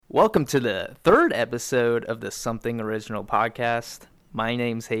Welcome to the third episode of the Something Original podcast. My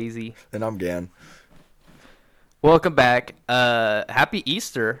name's Hazy. And I'm Gan. Welcome back. Happy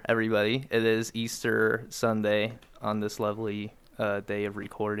Easter, everybody. It is Easter Sunday on this lovely day of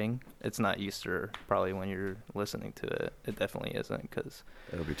recording. It's not Easter probably when you're listening to it. It definitely isn't because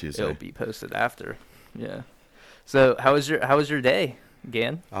It'll be Tuesday. it'll be posted after. Yeah. So how was your day,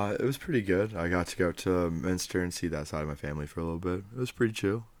 Gan? It was pretty good. I got to go to Minster and see that side of my family for a little bit. It was pretty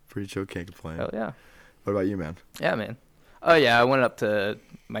chill. Can't complain. Oh yeah. What about you, man? Yeah, man. Oh, yeah, I went up to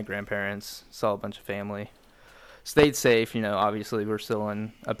my grandparents, saw a bunch of family. Stayed safe, obviously we're still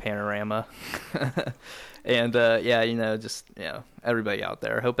in a panorama. And, everybody out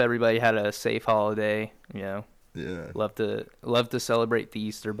there. Hope everybody had a safe holiday, Yeah. Love to celebrate the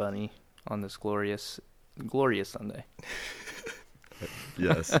Easter Bunny on this glorious Sunday.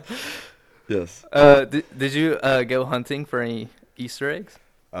 Yes. Yes. Did you go hunting for any Easter eggs?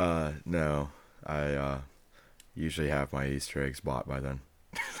 No. I usually have my Easter eggs bought by then.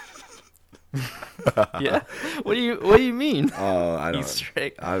 Yeah. What do you mean? I don't. Easter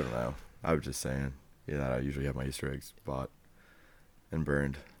egg. I don't know. I was just saying. Yeah, I usually have my Easter eggs bought and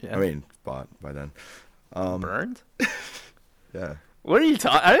burned. Yeah. I mean, bought by then. Burned? Yeah. What are you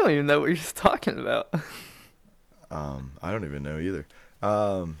talking? I don't even know what you're talking about. I don't even know either.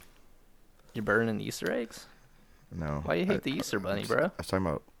 You're burning Easter eggs? No. Why do you hate the Easter Bunny, bro? I was talking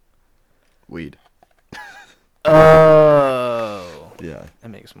about weed. Oh. Yeah. That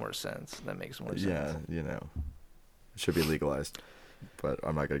makes more sense. Yeah, it should be legalized, but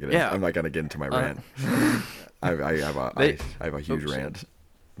I'm not gonna get. Yeah. I'm not gonna get into my rant. I have a huge rant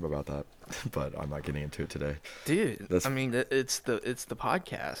about that, but I'm not getting into it today. Dude, it's the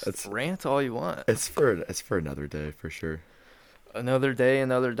podcast. Rant all you want. It's for another day for sure. Another day,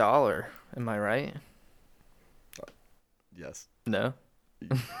 another dollar. Am I right? Yes. No.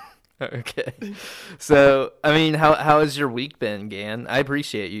 Okay. So, how has your week been, Gan? I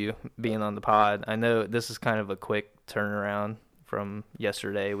appreciate you being on the pod. I know this is kind of a quick turnaround from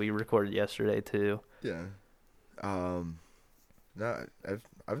yesterday. We recorded yesterday too. Yeah. No,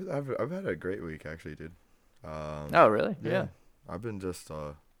 I've had a great week actually, dude. Oh, really? Yeah. I've been just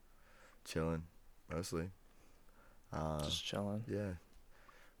chilling mostly. Just chilling. Yeah.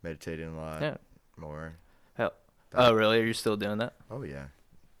 Meditating a lot. Yeah. More. Hell. Oh, really? Are you still doing that? Oh yeah.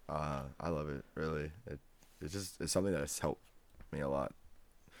 I love it, really. It's something that's helped me a lot.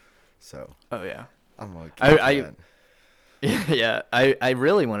 So. Oh yeah. I'm like. Yeah. I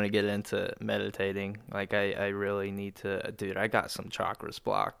really want to get into meditating. Like I really need to, dude. I got some chakras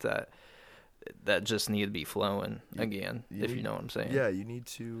blocked that just need to be flowing again. If you know what I'm saying. Yeah, you need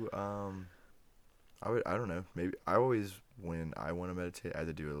to. I don't know. Maybe when I want to meditate, I have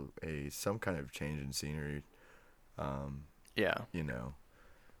to do some kind of change in scenery. Yeah.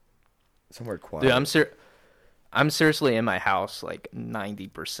 Somewhere quiet. Dude, I'm seriously in my house like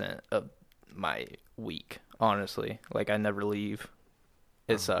 90% of my week, honestly. Like I never leave.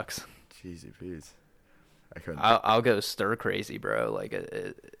 It sucks. Jeezy peas. I couldn't. I'll go stir crazy, bro. Like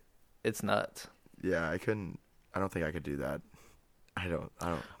it's nuts. Yeah, I couldn't. I don't think I could do that. I don't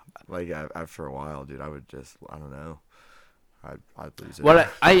like after a while, dude. I would just, I don't know. I'd lose it.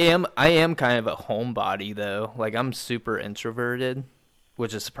 What I am kind of a homebody though. Like I'm super introverted,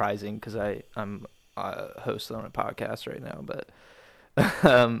 which is surprising because I'm a host on a podcast right now.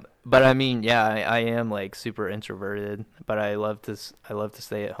 But I mean, yeah, I am like super introverted, but I love to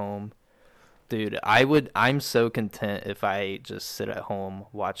stay at home, dude. I'm so content if I just sit at home,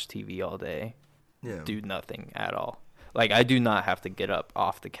 watch TV all day, do nothing at all. Like I do not have to get up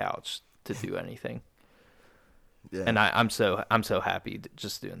off the couch to do anything. Yeah. And I'm so happy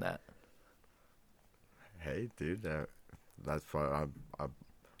just doing that. Hey, dude, that's why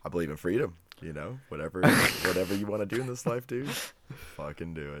I believe in freedom. Whatever you want to do in this life, dude,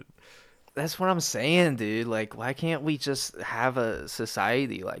 fucking do it. That's what I'm saying, dude. Like, why can't we just have a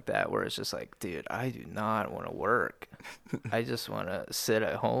society like that where it's just like, dude, I do not want to work. I just want to sit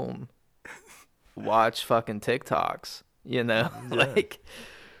at home, watch fucking TikToks. Yeah. Like.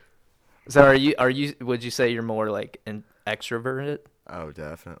 So are you? Would you say you're more like an extroverted? Oh,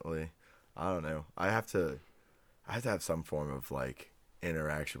 definitely. I don't know. I have to have some form of like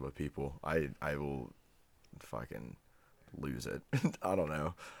interaction with people. I will fucking lose it. I don't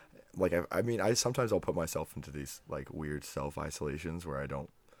know. Like I sometimes I'll put myself into these like weird self-isolations where I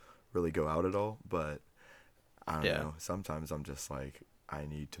don't really go out at all, but I don't know. Sometimes I'm just like I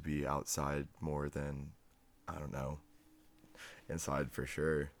need to be outside more than, I don't know, inside for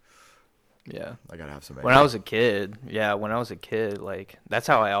sure. Yeah. I gotta have some. When I was a kid, like that's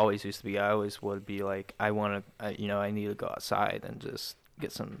how I always used to be. I always would be like, I need to go outside and just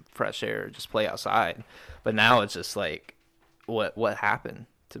get some fresh air, just play outside. But now it's just like, what happened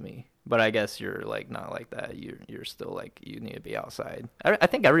to me? But I guess you're like not like that. You're still like you need to be outside. I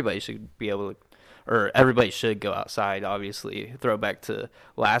think everybody should be able to, or everybody should go outside. Obviously, throwback to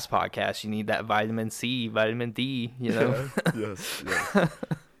last podcast. You need that vitamin C, vitamin D. You know. Yes.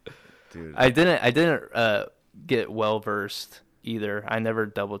 Dude. I didn't get well versed either. I never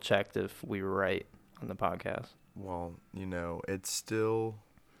double checked if we were right on the podcast. Well, it's still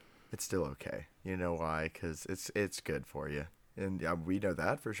okay. You know why? Because it's good for you, and yeah, we know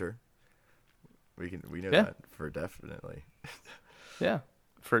that for sure. We know that for definitely. Yeah,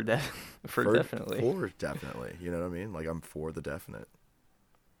 for definitely. For definitely. You know what I mean? Like I'm for the definite.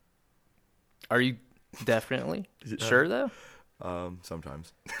 Are you definitely sure though?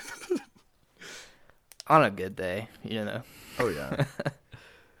 Sometimes. On a good day, Oh yeah.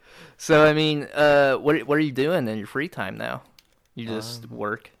 So I mean, what are you doing in your free time now? You just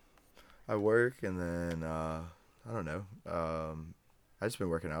work? I work and then I don't know. I just been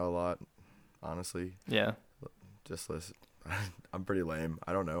working out a lot, honestly. Yeah. Just listen. I'm pretty lame.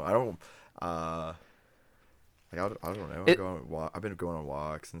 I don't know. I don't know. I've been going on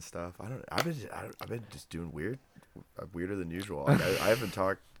walks and stuff. I've been just doing weirder than usual. Like, I haven't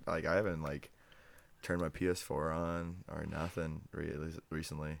talked. Like I haven't turned my PS4 on or nothing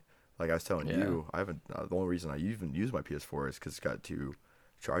recently. Like I was telling you, I haven't. The only reason I even use my PS4 is because it's got 2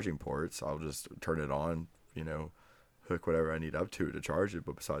 charging ports. I'll just turn it on, hook whatever I need up to charge it.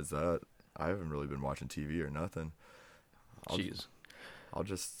 But besides that, I haven't really been watching TV or nothing. Jeez. I'll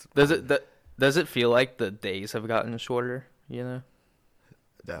just. Does it feel like the days have gotten shorter?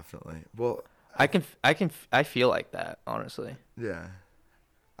 Definitely. Well, I feel like that, honestly. Yeah,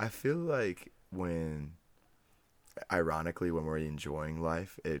 I feel like ironically, when we're enjoying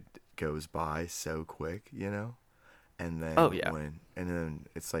life, it goes by so quick, and then and then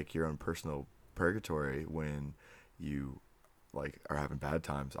it's like your own personal purgatory when you are having bad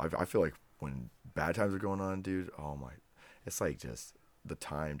times. I feel like when bad times are going on, dude, oh my, it's like just the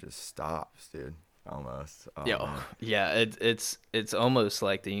time just stops, dude. Almost. Oh, yeah. It's almost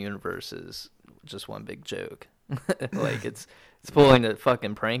like the universe is just one big joke. Like it's pulling a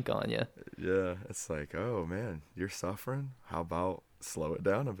fucking prank on you. Yeah, it's like, oh man, you're suffering. How about slow it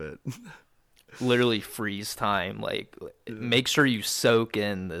down a bit? Literally freeze time. Make sure you soak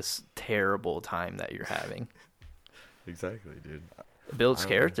in this terrible time that you're having. Exactly, dude. It builds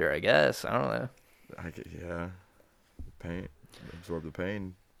character, I guess. I don't know. Yeah. Pain. Absorb the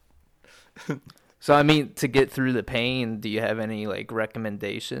pain. So, I mean, to get through the pain, do you have any,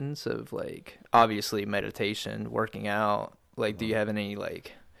 recommendations of, obviously meditation, working out? Do you have any,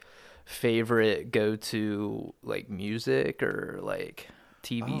 favorite go-to, music or,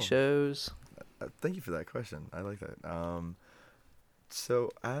 TV shows? Thank you for that question. I like that.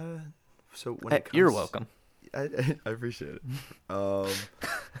 So when it comes... You're welcome. I appreciate it.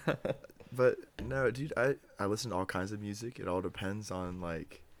 But, no, dude, I listen to all kinds of music. It all depends on,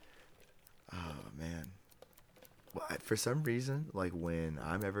 oh man. Well, for some reason, when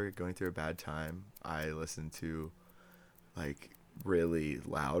I'm ever going through a bad time, I listen to really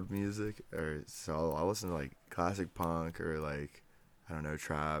loud music, so I'll listen to classic punk or I don't know,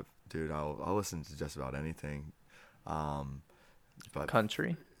 trap. Dude, I'll listen to just about anything. But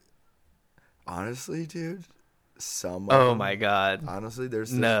country? Honestly, dude, my god. Honestly,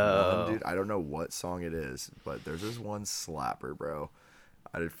 there's this one, dude. I don't know what song it is, but there's this one slapper, bro.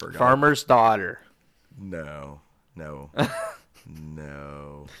 I forgot. Farmer's Daughter. No.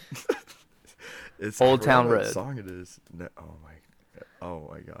 It's Old Town Road. What song it is? No. Oh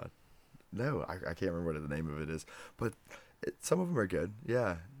my god. No, I can't remember what the name of it is, but some of them are good.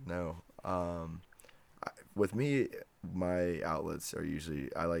 Yeah. No. With me, my outlets are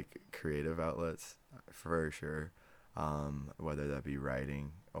usually I like creative outlets for sure. Whether that be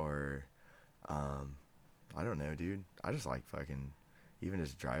writing or, I don't know, dude. I just like fucking. Even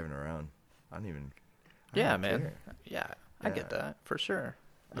just driving around, I don't even man. care. Yeah, I get that for sure.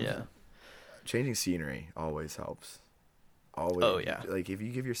 Yeah. Changing scenery always helps. Always. Oh yeah. If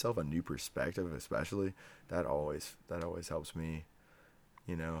you give yourself a new perspective, especially that always helps me.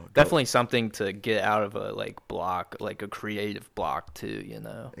 Definitely something to get out of a block, a creative block too.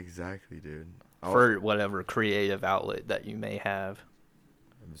 Exactly, dude. For whatever creative outlet that you may have.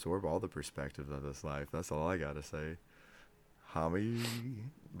 Absorb all the perspectives of this life. That's all I gotta say. Homie,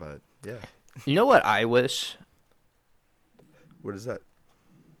 but yeah. You know what I wish? What is that?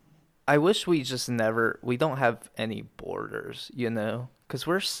 I wish we don't have any borders,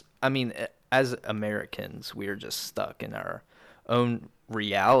 because as Americans, we're just stuck in our own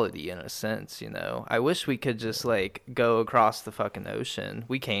reality in a sense, you know. I wish we could just like go across the fucking ocean.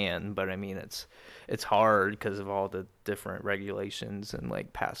 We can, but I mean it's hard because of all the different regulations and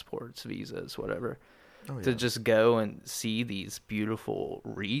like passports, visas, whatever. Oh To yeah. just go and see these beautiful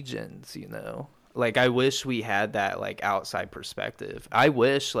regions, you know. Like I wish we had that like outside perspective. I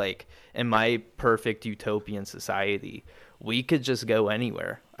wish like in my perfect utopian society, we could just go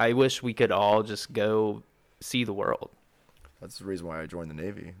anywhere. I wish we could all just go see the world. That's the reason why I joined the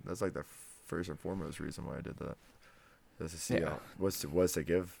Navy. That's like the first and foremost reason why I did that. Was to see Yeah. was to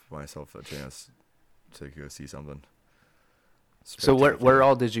give myself a chance to go see something. So where Spectacular.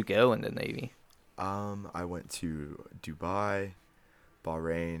 all did you go in the Navy? I went to Dubai,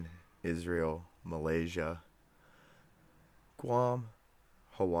 Bahrain, Israel, Malaysia, Guam,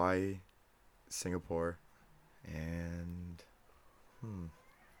 Hawaii, Singapore, and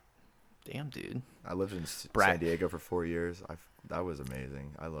Damn, dude. I lived in Brag. San Diego for 4 years. That was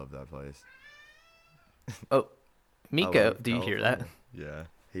amazing. I love that place. Oh, I Miko, love do you hear that? California.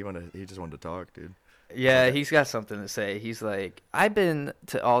 Yeah, he just wanted to talk, dude. Yeah, Okay. he's got something to say. He's like, I've been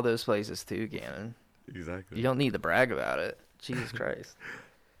to all those places too, Gannon. Exactly. You don't need to brag about it. Jesus Christ.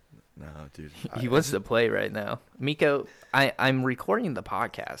 No, dude. He wants to play right now. Miko, I'm recording the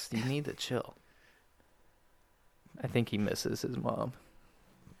podcast. You need to chill. I think he misses his mom.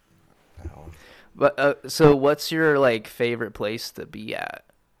 No. But so what's your like favorite place to be at?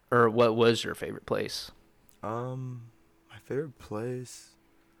 Or what was your favorite place? My favorite place.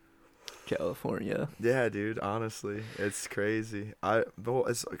 California. Yeah, dude. Honestly, it's crazy.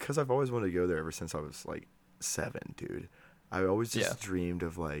 It's because I've always wanted to go there ever since I was like 7, dude. I always just Yeah. dreamed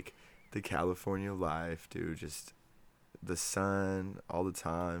of like the California life, dude. Just the sun all the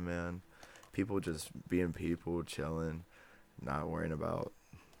time, man. People just being people, chilling, not worrying about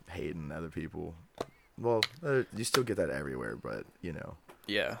hating other people. Well, you still get that everywhere, but you know,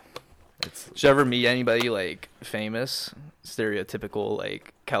 Yeah. it's Did you ever meet anybody like famous? Stereotypical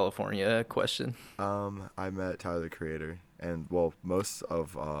like California question. I met Tyler the Creator and most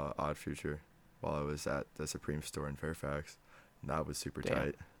of Odd Future while I was at the Supreme store in Fairfax. And that was super Damn.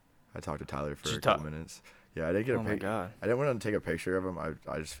 tight. I talked to Tyler for Did you a couple talk- minutes. Yeah, I didn't get a Oh my pic. god. I didn't want to take a picture of him.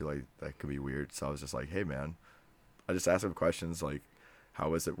 I just feel like that could be weird. So I was just like, hey man, I just asked him questions like, how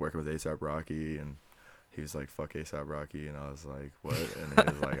was it working with A$AP Rocky? And he was like, fuck A$AP Rocky. And I was like, what? And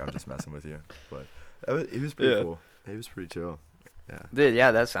he was like, I'm just messing with you. But he was pretty Yeah. cool. He was pretty chill. Yeah. Dude,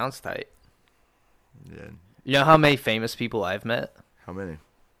 yeah, that sounds tight. Yeah. You know how many famous people I've met? How many?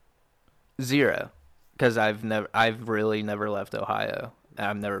 0. Because I've really never left Ohio.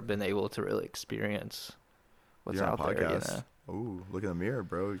 I've never been able to really experience what's You're on out a there, you podcast. know. Ooh, look in the mirror,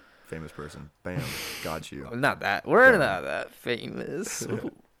 bro. Famous person. Bam. Got you. Not that. We're Yeah. not that famous.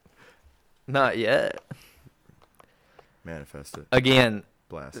 Not yet. Manifest it. Again,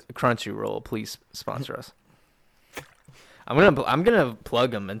 Blast. Crunchyroll, please sponsor us. I'm gonna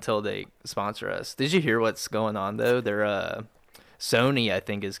plug them until they sponsor us. Did you hear what's going on though? They're Sony, I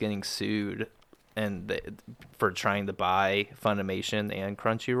think, is getting sued for trying to buy Funimation and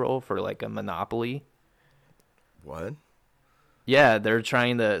Crunchyroll for like a monopoly. What? Yeah,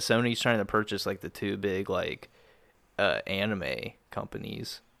 Sony's trying to purchase like the two big like anime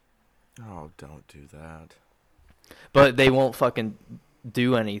companies. Oh, don't do that. But they won't fucking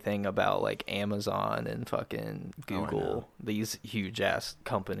do anything about like Amazon and fucking Oh, I know. Google, these huge ass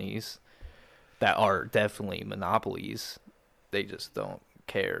companies that are definitely monopolies. They just don't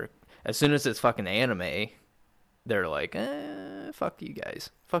care. As soon as it's fucking anime, they're like, fuck you guys.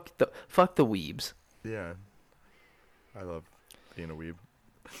 Fuck the weebs. Yeah. I love being a weeb.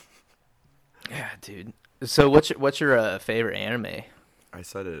 Yeah, dude. So what's your favorite anime? I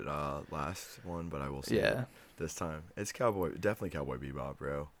said it last one, but I will say Yeah. it this time. It's definitely Cowboy Bebop,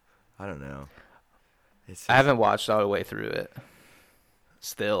 bro. I don't know. I haven't watched all the way through it.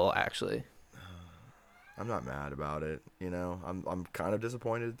 Still, actually. I'm not mad about it. You know, I'm kind of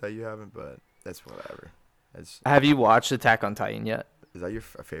disappointed that you haven't, but that's whatever. Have you watched Attack on Titan yet? Is that your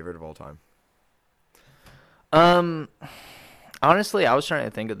favorite of all time? Honestly, I was trying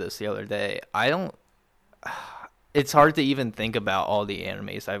to think of this the other day. It's hard to even think about all the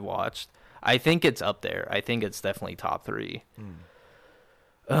animes I've watched. I think it's up there. I think it's definitely top 3.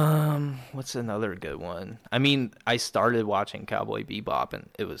 What's another good one? I mean, I started watching Cowboy Bebop and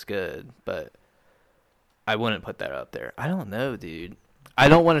it was good, but I wouldn't put that up there. I don't know, dude. I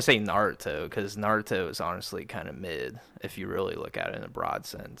don't want to say Naruto because Naruto is honestly kind of mid if you really look at it in a broad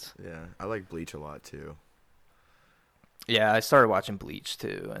sense. Yeah, I like Bleach a lot too. Yeah, I started watching Bleach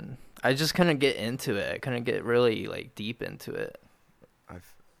too, and I just couldn't get into it. I couldn't get really like deep into it.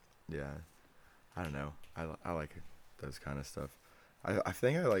 Yeah, I don't know. I like those kind of stuff. I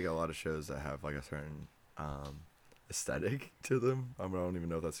think I like a lot of shows that have like a certain aesthetic to them. I don't even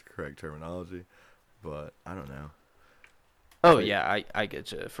know if that's the correct terminology, but I don't know. Oh Like, yeah, I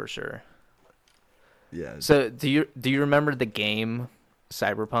get you for sure. yeah, So do you remember the game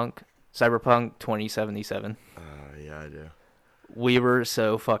Cyberpunk 2077? yeah, I do. We were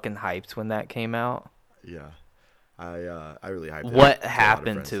so fucking hyped when that came out. Yeah, I really hyped it What to a lot of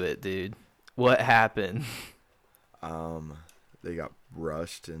happened friends. to it, dude? What happened? Um, they got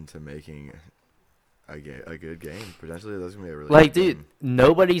rushed into making a good game. Potentially, that's gonna be a really Like, good dude, game.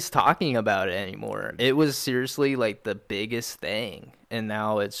 nobody's talking about it anymore. It was seriously like the biggest thing, and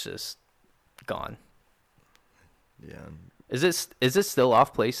now it's just gone. Yeah. Is it still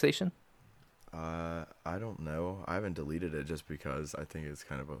off PlayStation? I don't know. I haven't deleted it just because I think it's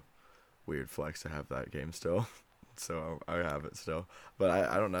kind of a weird flex to have that game still. So I have it still, but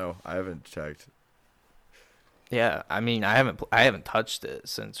I don't know. I haven't checked. Yeah, I mean, I haven't touched it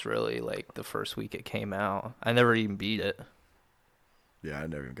since really like the first week it came out. I never even beat it. Yeah, I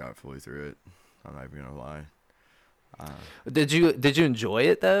never even got fully through it. I'm not even gonna lie. Uh, Did you enjoy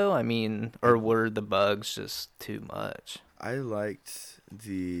it though? I mean, or were the bugs just too much? I liked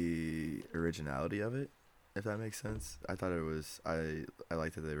the originality of it, if that makes sense. I thought it was. I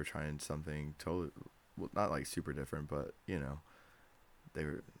liked that they were trying something totally, well, not like super different, but they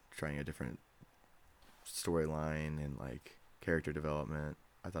were trying a different storyline and like character development.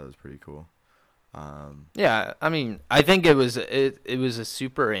 I thought it was pretty cool. Yeah, I mean, I think it was a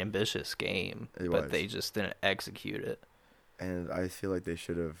super ambitious game, It but was, they just didn't execute it. and I feel like they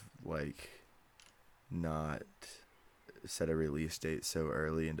should have like not set a release date so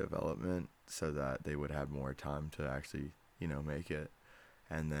early in development so that they would have more time to actually make it.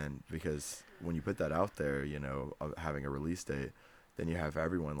 And then because when you put that out there, of having a release date, then you have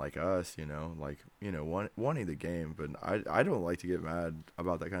everyone like us, like wanting the game. But I don't like to get mad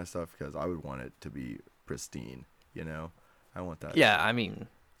about that kind of stuff because I would want it to be pristine. I want that Yeah, I mean,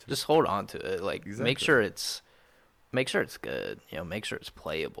 to just hold on to it. Like, make exactly. sure it's good. Make sure it's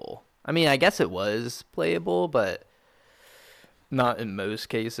playable. I mean, I guess it was playable, but not in most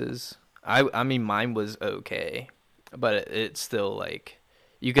cases. I mean, mine was okay, but it's still like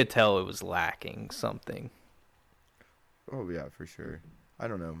you could tell it was lacking something. Oh yeah, for sure. I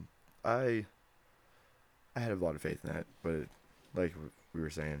don't know. I I had a lot of faith in that, but like we were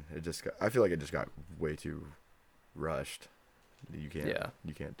saying, I feel like it just got way too rushed. You can't Yeah.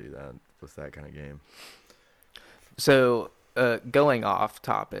 you can't do that with that kind of game. So, going off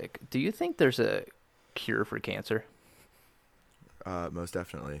topic, do you think there's a cure for cancer? Most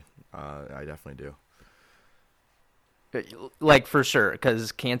definitely. I definitely do. Like for sure,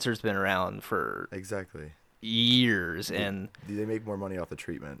 because cancer's been around for Exactly. years, They, and they make more money off the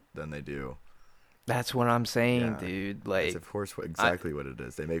treatment than they do. that's what I'm saying, Yeah. dude. That's Like, of course I exactly what it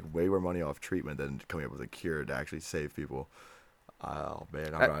is. They make way more money off treatment than coming up with a cure to actually save people. Oh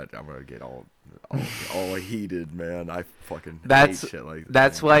man, I- I'm gonna get all heated, man. I fucking hate that's shit like that.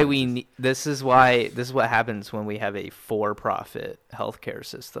 that's why It's just, this is what happens when we have a for-profit healthcare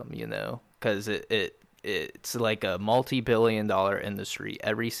system, because it's like a multi-billion-dollar industry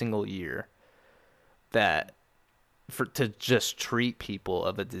every single year that to just treat people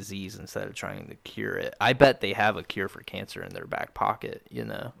of a disease instead of trying to cure it. I bet they have a cure for cancer in their back pocket.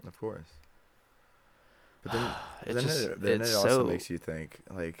 of course. But then, It's it also so makes you think,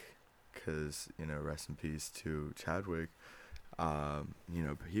 like, because rest in peace to Chadwick.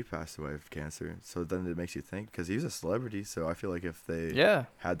 He passed away of cancer. So then it makes you think, because he was a celebrity. So I feel like if they yeah.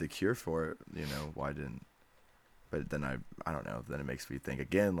 had the cure for it, why didn't? But then I don't know. Then it makes me think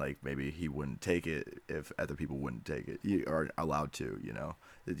again, like maybe he wouldn't take it if other people wouldn't take it. You aren't allowed to.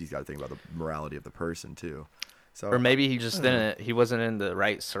 He's got to think about the morality of the person too. Or So maybe he I just don't know. didn't. He wasn't in the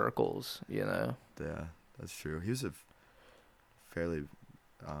right circles. Yeah, that's true. He was a fairly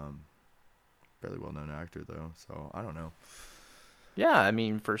um, fairly well known actor though. So I don't know. Yeah, I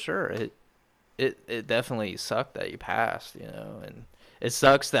mean, for sure, it definitely sucked that he passed. And it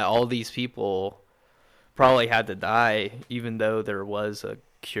sucks that all these people probably had to die, even though there was a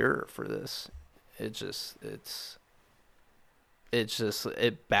cure for this.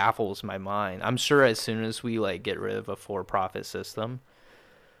 It baffles my mind. I'm sure as soon as we like get rid of a for-profit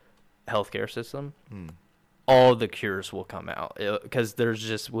healthcare system, Hmm. all the cures will come out because there's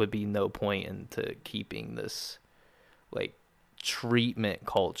just would be no point into keeping this like treatment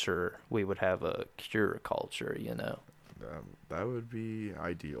culture. We would have a cure culture. That would be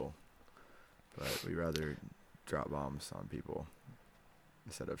ideal, but we rather drop bombs on people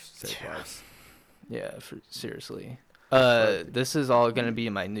instead of save Yeah. lives. Yeah, seriously. But This is all gonna be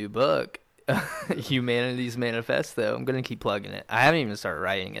in my new book. Humanity's Manifesto. I'm gonna keep plugging it. I haven't even started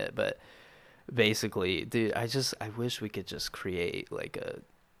writing it, but basically, dude, I wish we could just create like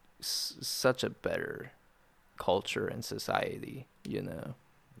such a better culture and society.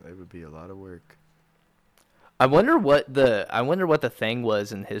 It would be a lot of work. I wonder what the thing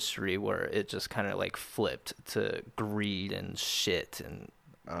was in history where it just kind of like flipped to greed and shit and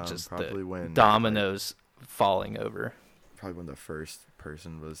just Probably when dominoes falling over. Probably when the first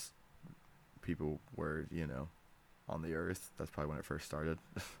person was people were on the earth. That's probably when it first started.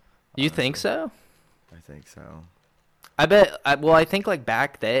 You think so? I think so. I bet. I think like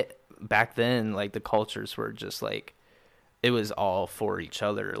back then, like the cultures were just like it was all for each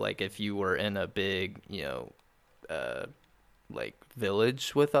other. Like if you were in a big, like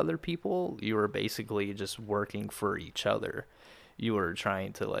village with other people, you were basically just working for each other. You were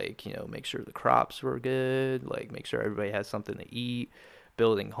trying to like, make sure the crops were good, like make sure everybody had something to eat,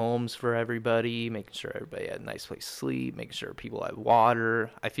 building homes for everybody, making sure everybody had a nice place to sleep, making sure people had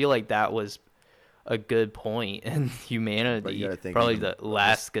water. I feel like that was a good point in humanity. Probably the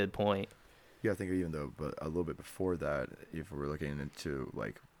last good point. You gotta think even though, but a little bit before that, if we're looking into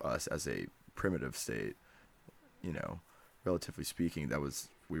like us as a primitive state, relatively speaking,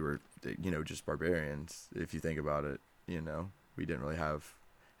 we were just barbarians. If you think about it, we didn't really have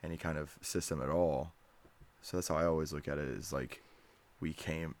any kind of system at all. So that's how I always look at it, is like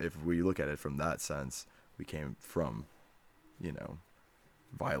if we look at it from that sense, we came from,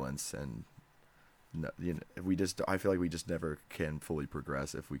 violence and, I feel like we just never can fully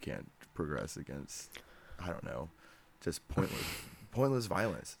progress if we can't progress against, I don't know, just pointless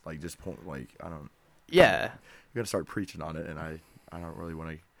violence. Like just Yeah. You're going to start preaching on it, and I don't really want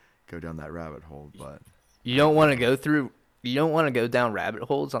to go down that rabbit hole, but you don't want to go down rabbit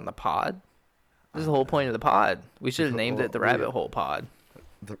holes on the pod. This is the whole point of the pod. We should have named it the Rabbit Hole Pod.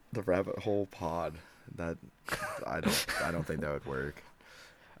 The Rabbit Hole Pod. That I don't think that would work.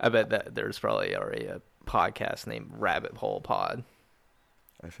 I bet that there's probably already a podcast named Rabbit Hole Pod.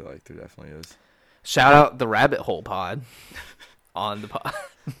 I feel like there definitely is. Shout out the Rabbit Hole Pod on the pod.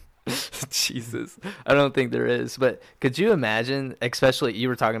 Jesus. I don't think there is. But could you imagine, especially you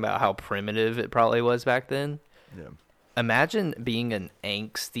were talking about how primitive it probably was back then? Yeah. Imagine being an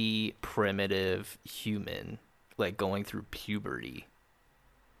angsty, primitive human, like going through puberty.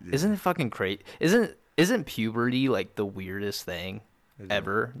 Yeah. Isn't it fucking crazy? Isn't puberty like the weirdest thing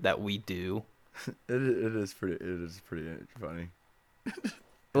ever that we do? It is pretty funny.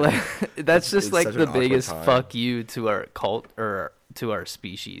 That's just it's like the biggest fuck you to our cult or to our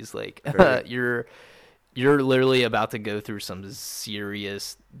species. Like you're literally about to go through some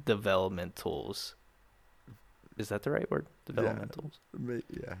serious developmentals. Is that the right word? Developmentals?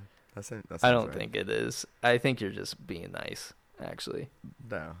 Yeah. That's I don't think it is. I think you're just being nice, actually.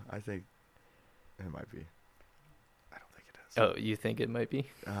 No, I think it might be. I don't think it is. Oh, you think it might be?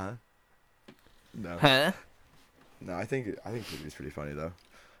 Uh-huh. No. Huh? No, I think it's pretty funny though.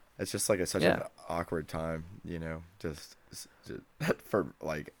 It's just like such an awkward time, just for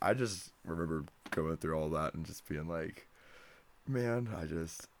like I just remember going through all that and just being like, man, I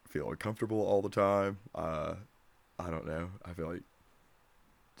just feel uncomfortable all the time. I don't know. I feel like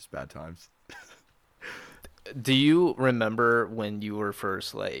just bad times. Do you remember when you were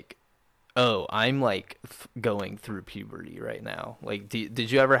first like, oh, I'm like going through puberty right now? Like,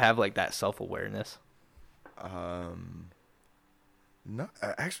 did you ever have like that self-awareness? No,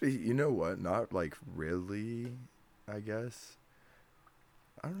 actually, you know what? Not like really, I guess.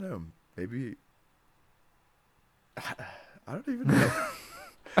 I don't know. Maybe. I don't even know.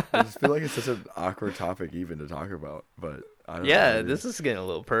 I just feel like it's such an awkward topic even to talk about, but I don't know. This is getting a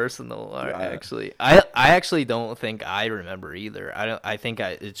little personal. Actually, I actually don't think I remember either. I think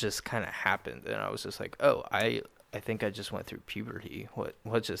it just kind of happened, and I was just like, oh, I think I just went through puberty.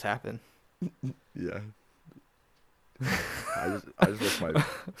 What just happened? Yeah. I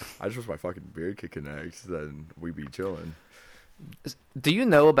just wish my fucking beard could connect, then we'd be chilling. Do you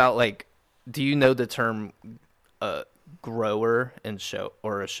know the term grower and a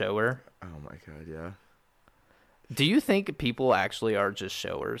shower? Oh my god, yeah. Do you think people actually are just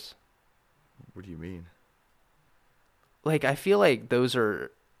showers? What do you mean? Like, I feel like those aren't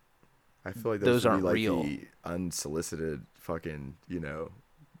like real. The unsolicited fucking,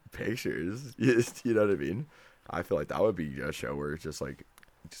 pictures. You know what I mean? I feel like that would be a shower, just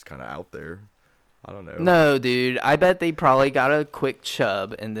kind of out there. I don't know. No, dude. I bet they probably got a quick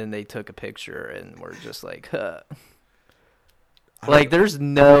chub and then they took a picture and were just like, huh. Like, there's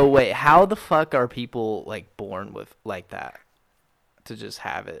no way. How the fuck are people like born with like that to just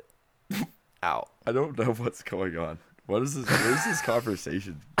have it out? I don't know what's going on. What is this? What is this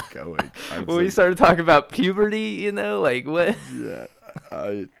conversation going. When we started talking about puberty, you know, like what? Yeah,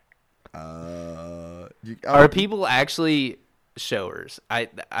 Are people actually showers?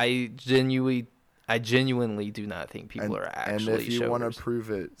 I genuinely do not think people are actually And if you showers. want to prove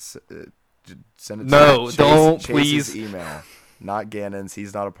it, send it No, to don't, Chase's please. email, not Gannon's.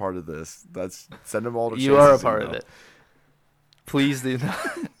 He's not a part of this. Send them all to You are a Chase's part email. of it. Please do not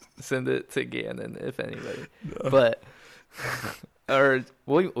send it to Gannon, if anybody. No. But, or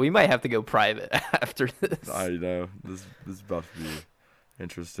we might have to go private after this. I know this is about to be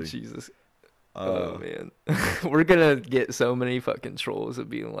interesting. Jesus. Oh man, we're gonna get so many fucking trolls of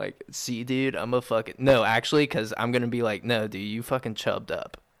being like, "See, dude, I'm a fucking no." Actually, because I'm gonna be like, "No, dude, you fucking chubbed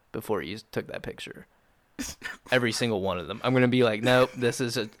up before you took that picture." Every single one of them. I'm gonna be like, "Nope, this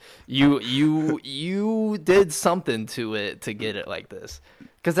is a you did something to it to get it like this."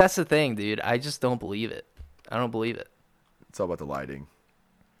 Because that's the thing, dude. I just don't believe it. I don't believe it. It's all about the lighting.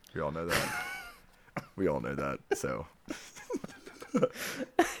 We all know that. We all know that. So.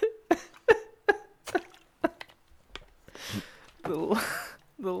 The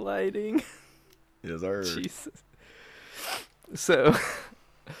lighting. Yes, sir. Jesus. So,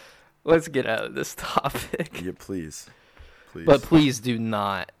 let's get out of this topic. Yeah, please. But please do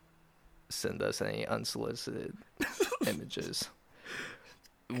not send us any unsolicited images.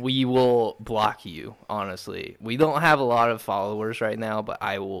 We will block you, honestly. We don't have a lot of followers right now, but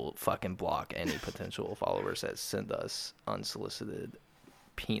I will fucking block any potential followers that send us unsolicited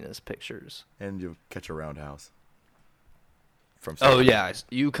penis pictures. And you'll catch a roundhouse. Oh yeah,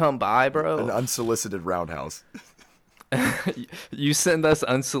 you come by, bro. An unsolicited roundhouse. You send us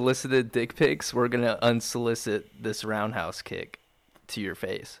unsolicited dick pics, we're gonna unsolicit this roundhouse kick to your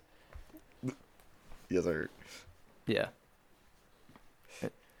face. Yes, sir. Yeah.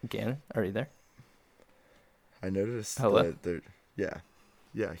 Gannon, are you there? I noticed Hello? that there.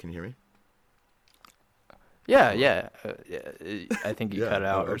 Yeah, can you hear me? Yeah. I think you cut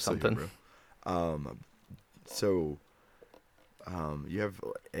out I'm or still here, something. bro. So. You have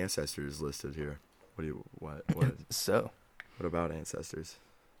ancestors listed here. What So. What about ancestors?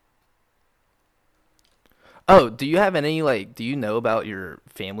 Oh, do you have any, like, do you know about your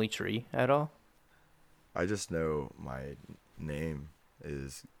family tree at all? I just know my name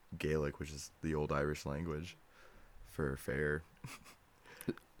is Gaelic, which is the old Irish language for fair.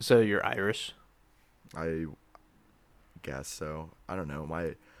 So you're Irish? I guess so. I don't know.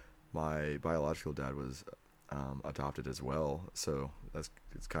 My biological dad was adopted as well, so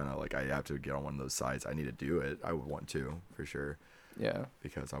it's kind of like I have to get on one of those sides. I need to do it. I would want to, for sure. Yeah.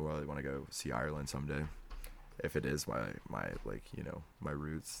 Because I really want to go see Ireland someday. If it is my like, you know, my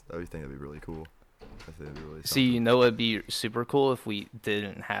roots, I would think that'd be really cool. I think that'd be really See, you know, it'd be super cool if we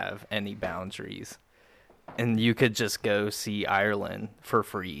didn't have any boundaries, and you could just go see Ireland for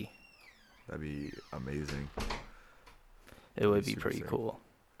free. That'd be amazing. It would be pretty cool.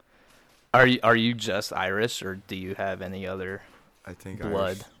 Are you just Irish, or do you have any other I think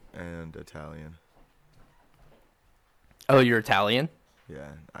blood? Irish and Italian. Oh, you're Italian?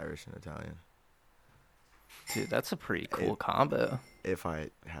 Yeah, Irish and Italian. Dude, that's a pretty cool combo. If I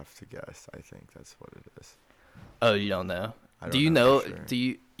have to guess, I think that's what it is. Oh, you don't know? Do you know? Sure.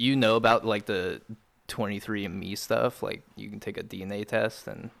 Do you know about like the 23andMe stuff? Like you can take a DNA test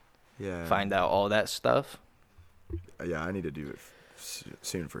and find out all that stuff. Yeah, I need to do it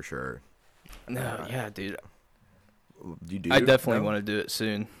soon for sure. No, yeah, dude. You do? I definitely want to do it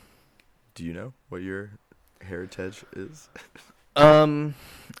soon. Do you know what your heritage is?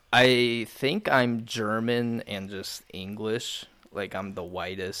 I think I'm German and just English. Like I'm the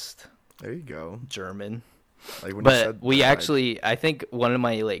whitest. There you go. German. Like when but we actually, I think one of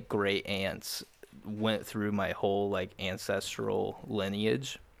my like great aunts went through my whole like ancestral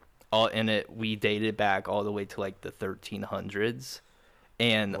lineage. We dated back all the way to like the 1300s.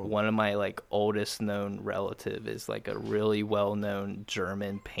 And one of my like oldest known relative is like a really well known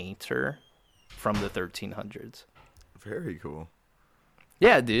German painter from the 1300s. Very cool.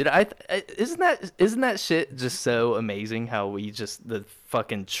 Yeah, dude. Isn't that shit just so amazing? How we just the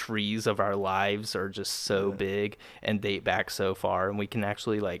fucking trees of our lives are just so big and date back so far, and we can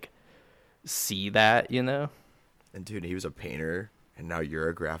actually like see that, you know. And dude, he was a painter, and now you're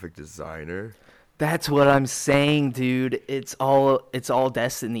a graphic designer. That's what I'm saying, dude. It's all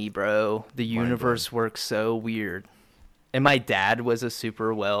destiny, bro. The universe works so weird. And my dad was a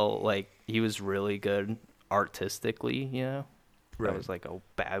super he was really good artistically, you know. Right. That was like a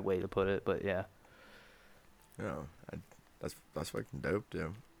bad way to put it, but yeah. No, that's fucking dope,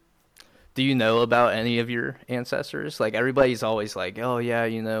 dude. Do you know about any of your ancestors? Like everybody's always like, "Oh yeah,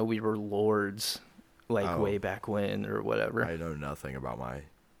 you know, we were lords, way back when or whatever." I know nothing about my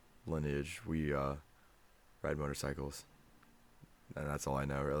lineage, we ride motorcycles, and that's all I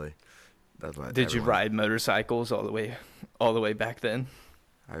know really. That's what. Did you ride motorcycles all the way back then?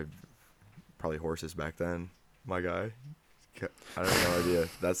 I probably horses back then, my guy. I have no idea.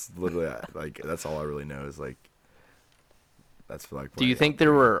 That's literally like that's all I really know is like. That's like. Do you think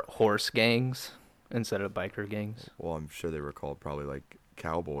there were horse gangs instead of biker gangs? Well, I'm sure they were called probably like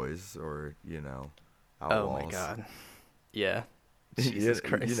cowboys or outlaws. Oh my god. Yeah. Jesus Jesus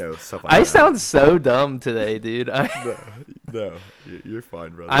Christ. Stuff like I that. sound so dumb today, dude. No, you're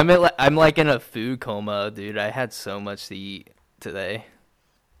fine, brother. I'm like in a food coma, dude. I had so much to eat today.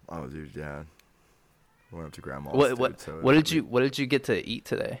 Oh, dude, yeah. I went up to grandma's. What did you get to eat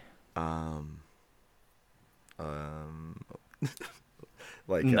today?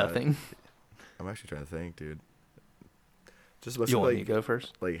 Like nothing. I'm actually trying to think, dude. Just You want me to go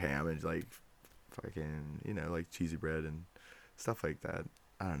first? Like ham and like fucking like cheesy bread and stuff like that.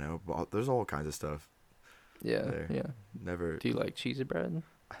 I don't know. There's all kinds of stuff. Yeah, there. yeah. Never. Do you like cheesy bread?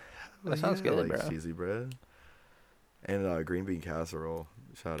 That sounds good, like bro. Cheesy bread and green bean casserole.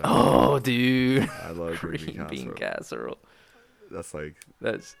 Shout out. Oh, dude. I love Green bean casserole. That's like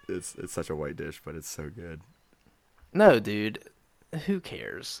That's it's such a white dish, but it's so good. no, dude. Who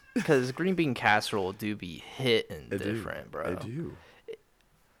cares? Because green bean casserole do be hitting It different, bro. I do.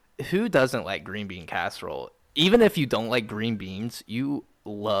 Who doesn't like green bean casserole? Even if you don't like green beans, you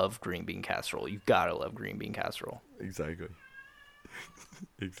love green bean casserole. You gotta love green bean casserole. Exactly.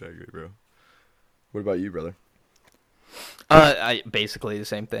 Exactly, bro. What about you, brother? I basically the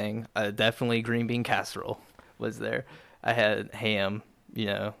same thing. Definitely green bean casserole was there. I had ham,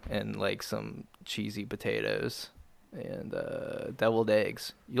 and like some cheesy potatoes and deviled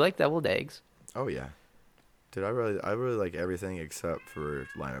eggs. You like deviled eggs? Oh yeah. Dude, I really like everything except for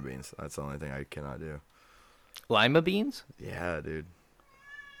lima beans. That's the only thing I cannot do. Lima beans? Yeah, dude.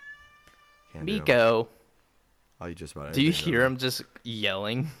 Can't do 'em. Miko, I'll eat just about do you anything, hear though. him just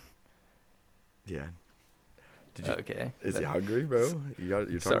yelling? Yeah. Did you? Okay. Is he hungry, bro? You're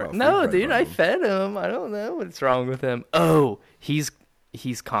talking Sorry. about No, food right dude, now. I fed him. I don't know what's wrong with him. Oh, he's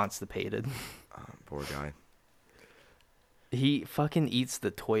constipated. Poor guy. He fucking eats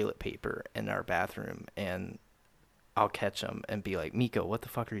the toilet paper in our bathroom, and I'll catch him and be like, Miko, what the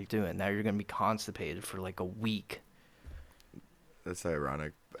fuck are you doing? Now you're going to be constipated for like a week. That's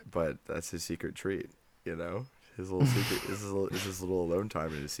ironic, but that's his secret treat. His little secret. This is his little alone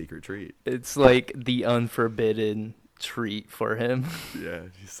time and his secret treat. It's like the unforbidden treat for him. Yeah,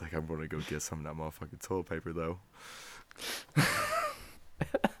 he's like, I'm gonna go get some of that motherfucking toilet paper though.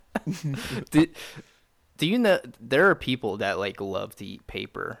 Do you know there are people that like love to eat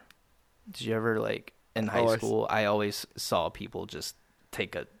paper? Did you ever like in high school? I always saw people just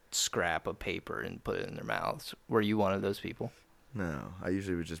take a scrap of paper and put it in their mouths. Were you one of those people? No, I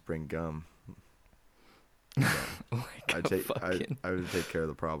usually would just bring gum. Like I would take care of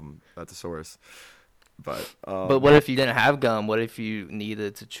the problem at the source. But what if you didn't have gum? What if you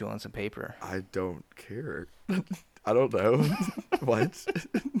needed to chew on some paper? I don't care. I don't know. What?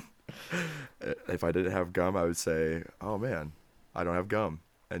 If I didn't have gum, I would say, "Oh man, I don't have gum."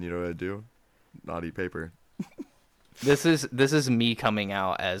 And you know what I'd do? Not eat paper. This is me coming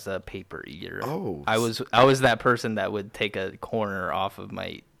out as a paper eater. Oh, I was that person that would take a corner off of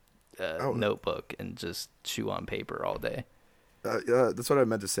my notebook and just chew on paper all day. Yeah, that's what I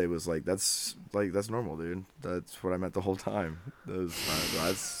meant to say. Was that's normal, dude. That's what I meant the whole time.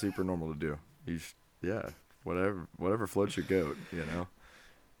 That's super normal to do. Yeah, whatever floats your goat,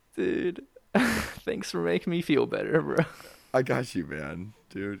 Dude, thanks for making me feel better, bro. I got you, man,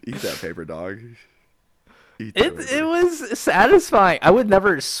 dude. Eat that paper, dog. Eat that It paper. was satisfying. I would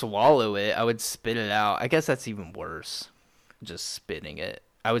never swallow it. I would spit it out. I guess that's even worse. Just spitting it.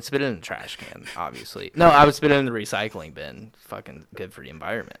 I would spit it in the trash can, obviously. No, I would spit it in the recycling bin. Fucking good for the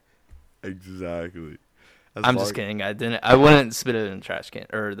environment. Exactly. I'm just kidding. I wouldn't spit it in the trash can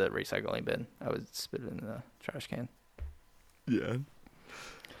or the recycling bin. I would spit it in the trash can. Yeah.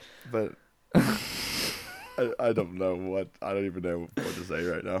 But I don't know what. I don't even know what to say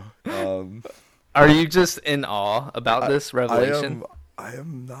right now. Are you just in awe about this revelation? I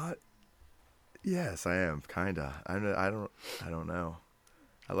am not. Yes, I am. Kinda. I don't know.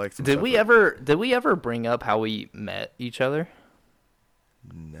 I like. Did we ever bring up how we met each other?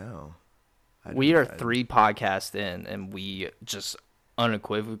 No. We are 3 podcasts in, and we just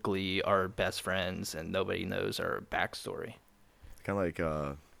unequivocally are best friends, and nobody knows our backstory. Kind of like.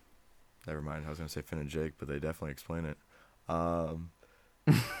 Never mind. I was gonna say Finn and Jake, but they definitely explain it. I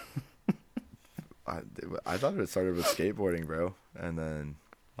thought it started with skateboarding, bro, and then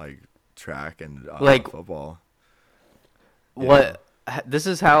like track and Like football. what? this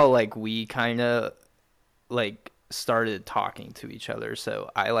is how like we kind of like started talking to each other. So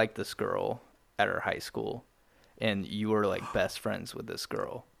I liked this girl at our high school, and you were like best friends with this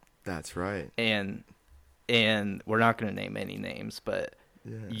girl. That's right. And we're not gonna name any names, but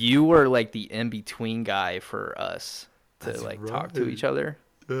Yeah. you were like the in between guy for us to That's like talk to right. each other.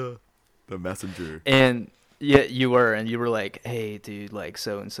 Yeah. The messenger. And yeah, you were, and you were like, "Hey, dude, like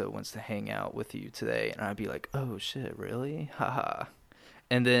so and so wants to hang out with you today," and I'd be like, "Oh shit, really? Haha."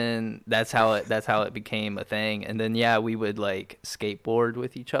 And then that's how it became a thing. And then yeah, we would like skateboard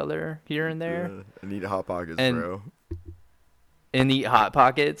with each other here and there, Yeah. And eat Hot Pockets, And- bro. and eat hot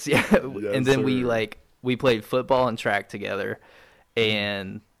pockets. Yeah, Yes, and then sir. we played football and track together,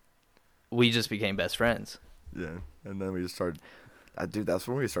 and we just became best friends. Yeah. And then we just started. Dude, that's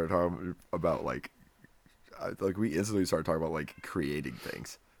when we started talking about like we instantly started talking about like creating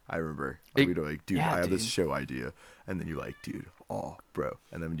things. I remember we'd be like, dude, Yeah, I have this dude. show idea, and then you're like, dude, oh, bro,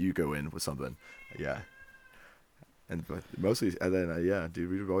 and then you go in with something, yeah, but mostly, and then yeah, dude,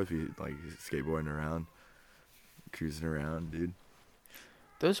 we would always be like skateboarding around, cruising around, dude.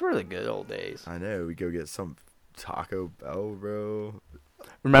 Those were the good old days. I know we go get some Taco Bell, bro.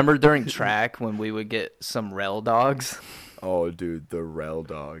 Remember during track when we would get some rail dogs? Oh, dude, the Rel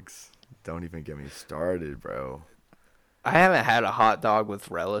Dogs. Don't even get me started, bro. I haven't had a hot dog with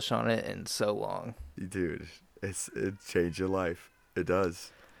relish on it in so long. Dude, it changed your life. It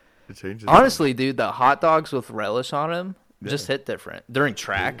does. It changes. Honestly, dude, the hot dogs with relish on them just Yeah. hit different during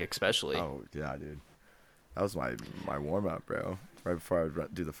track, especially. Oh yeah, dude. That was my warm up, bro. Right before I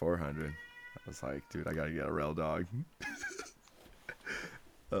would do the 400, I was like, dude, I gotta get a Rel Dog.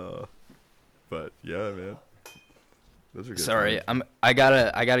 But yeah, man. Those are good. Sorry, times. I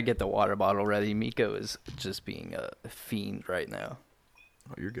gotta get the water bottle ready. Miko is just being a fiend right now.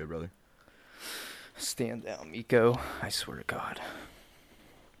 Oh, you're good, brother. Stand down, Miko. I swear to God.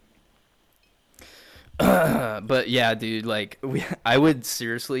 But yeah, dude, like I would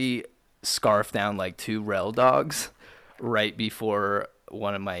seriously scarf down like 2 rail dogs right before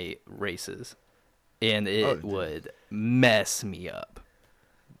one of my races, and it dude. would mess me up.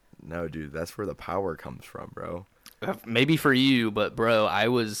 No, dude, that's where the power comes from, bro. Maybe for you, but bro, I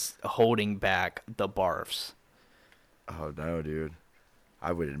was holding back the barfs. Oh no, dude.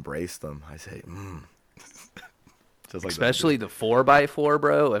 I would embrace them. I say, just like Especially the 4x4,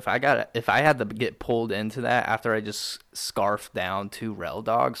 bro. If I had to get pulled into that after I just scarfed down 2 rail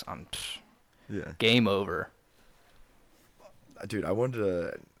dogs, yeah, game over. dude. I wanted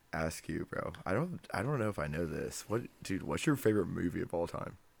to ask you, bro. I don't know if I know this. Dude? What's your favorite movie of all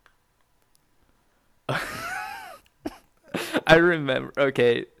time? I remember.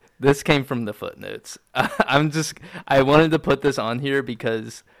 Okay, this came from the footnotes. I wanted to put this on here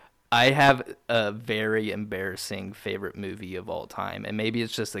because I have a very embarrassing favorite movie of all time, and maybe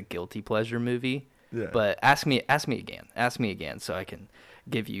it's just a guilty pleasure movie. Yeah. But ask me again, so I can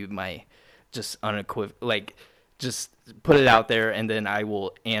give you my just unequivocal, like, just put it out there, and then I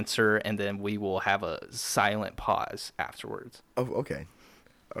will answer, and then we will have a silent pause afterwards. Oh, okay.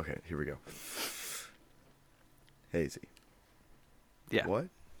 Okay, here we go. Hazy, Yeah. what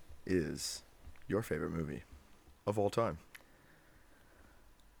is your favorite movie of all time?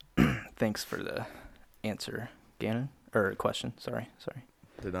 Thanks for the answer, Gannon, or question. Sorry.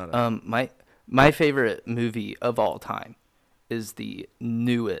 Did not. My favorite movie of all time is the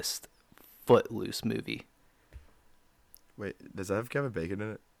newest Footloose movie. Wait, does that have Kevin Bacon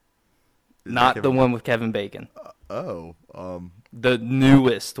in it? Is that Not the Kevin- one with Kevin Bacon. Oh, The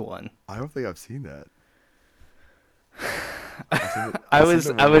newest one. I don't think I've seen that. I I've seen was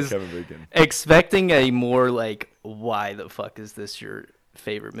the one I with was Kevin Bacon. expecting a more like, why the fuck is this your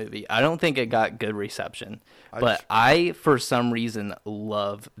favorite movie? I don't think it got good reception, but I for some reason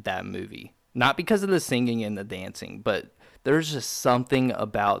love that movie. Not because of the singing and the dancing, but there's just something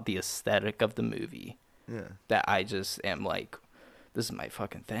about the aesthetic of the movie Yeah. that I just am like, this is my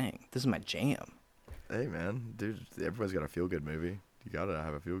fucking thing. This is my jam. Hey, man, dude, everyone's got a feel good movie. You gotta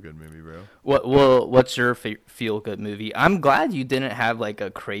have a feel good movie, bro. What's your feel good movie? I'm glad you didn't have like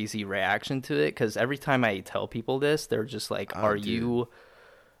a crazy reaction to it, because every time I tell people this, they're just like, Oh, "Are dude. you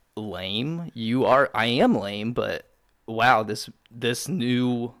lame?" You are. I am lame, but wow, this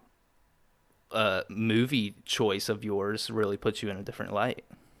new movie choice of yours really puts you in a different light.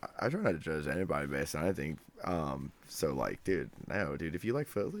 I try not to judge anybody based on anything. So like, dude, no, dude, if you like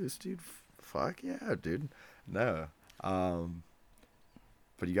Footloose, dude, fuck yeah, dude, no.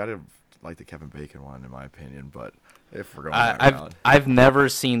 But you gotta like the Kevin Bacon one, in my opinion. But if we're going that route, I've never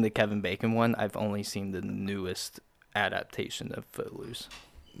seen the Kevin Bacon one. I've only seen the newest adaptation of Footloose.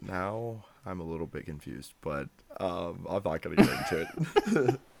 now I'm a little bit confused, but I'm not gonna get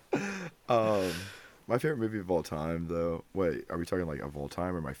into it. My favorite movie of all time, though. Wait, are we talking like of all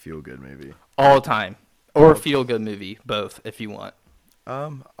time or my feel good movie? All time. Or a feel-good movie. Both, if you want.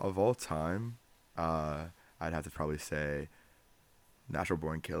 Of all time, I'd have to probably say Natural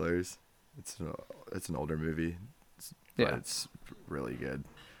Born Killers. It's an older movie, but it's really good.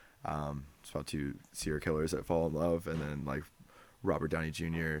 It's about two serial killers that fall in love, and then like Robert Downey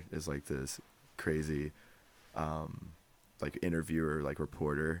Jr. is like this crazy, like interviewer, like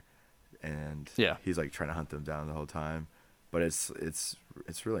reporter, and he's like trying to hunt them down the whole time. But it's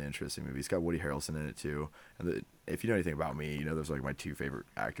really interesting movie. It's got Woody Harrelson in it too, and if you know anything about me, you know those are like my two favorite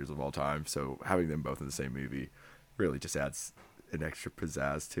actors of all time. So having them both in the same movie really just adds an extra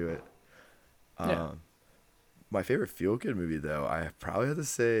pizzazz to it. My favorite feel-good movie, though, I probably have to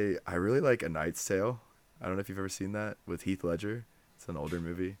say I really like A Knight's Tale. I don't know if you've ever seen that with Heath Ledger. It's an older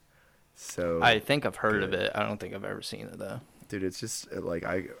movie. So I think I've heard of it. I don't think I've ever seen it, though. Dude, it's just like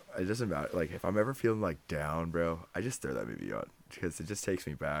it doesn't matter. Like if I'm ever feeling like down, bro, I just throw that movie on because it just takes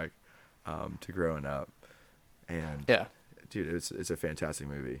me back to growing up. And dude, it's a fantastic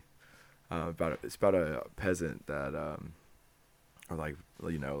movie. It's about a peasant that or like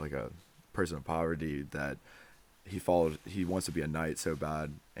like a person of poverty that he wants to be a knight so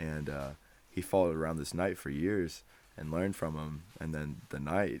bad, and he followed around this knight for years and learned from him, and then the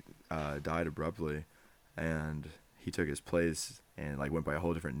knight died abruptly, and he took his place and like went by a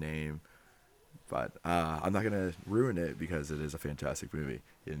whole different name. But I'm not gonna ruin it because it is a fantastic movie,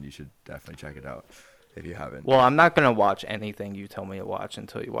 and you should definitely check it out if you haven't. Well, I'm not gonna watch anything you tell me to watch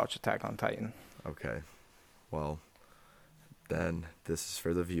until you watch Attack on Titan. Okay, well, then this is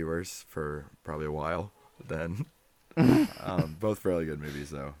for the viewers for probably a while. Then, both really good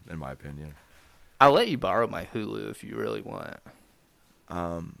movies, though, in my opinion. I'll let you borrow my Hulu if you really want.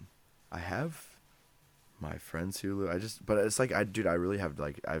 I have my friend's Hulu. But it's like I really have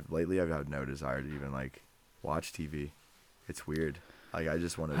I've had no desire to even like watch TV. It's weird. Like I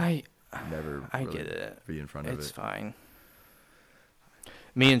just want to I really get it. be in front of it. It's fine.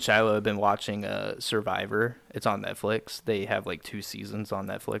 Me and Shiloh have been watching Survivor. It's on Netflix. They have like 2 seasons on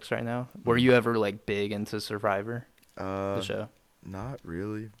Netflix right now. Were you ever like big into Survivor? The show? Not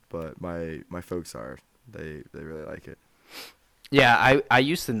really, but my folks are. They really like it. Yeah, I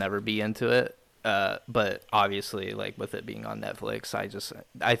used to never be into it. But obviously like with it being on Netflix,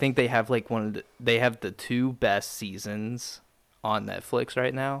 I think they have like they have the 2 best seasons on Netflix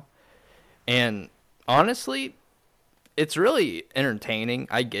right now. And honestly, it's really entertaining.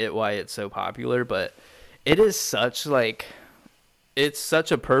 I get why it's so popular, but it is it's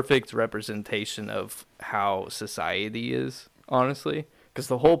such a perfect representation of how society is, honestly. Because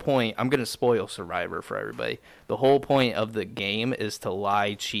the whole point, I'm going to spoil Survivor for everybody. The whole point of the game is to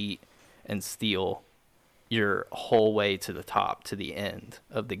lie, cheat, and steal your whole way to the top, to the end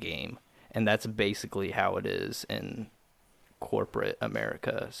of the game. And that's basically how it is in corporate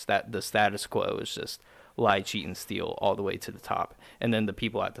America. The status quo is just lie, cheat, and steal all the way to the top. And then the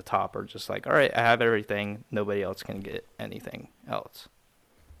people at the top are just like, all right, I have everything. Nobody else can get anything else.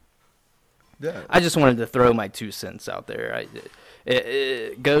 Yeah. I just wanted to throw my 2 cents out there.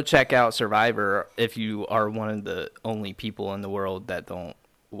 Go check out Survivor if you are one of the only people in the world that don't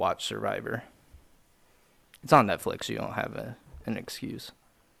watch Survivor. It's on Netflix. You don't have an excuse.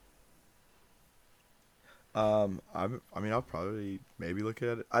 I mean, I'll probably maybe look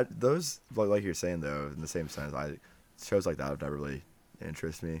at it. Those like you're saying though, in the same sense, shows like that would never really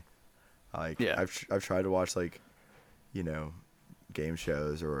interest me. Like I've tried to watch like, game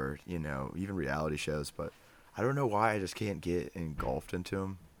shows or even reality shows, but I don't know why I just can't get engulfed into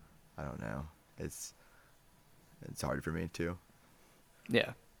them. I don't know. It's hard for me too.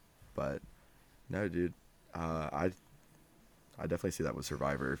 Yeah. But no, dude. I definitely see that with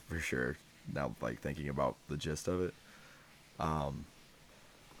Survivor for sure. Now, like thinking about the gist of it,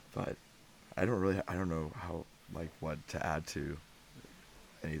 but I don't know how what to add to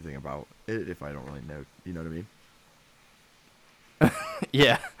anything about it if I don't really know. You know what I mean?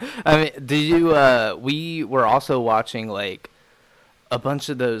 Yeah. I mean, did you? We were also watching like a bunch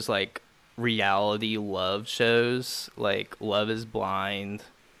of those like reality love shows, like Love Is Blind,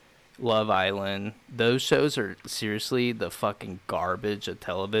 Love Island. Those shows are seriously the fucking garbage of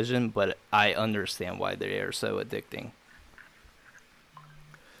television, but I understand why they are so addicting.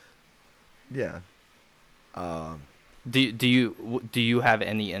 Yeah. Do you have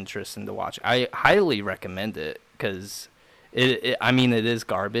any interest in to watch? I highly recommend it because it is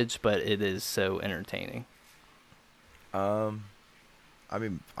garbage, but it is so entertaining. I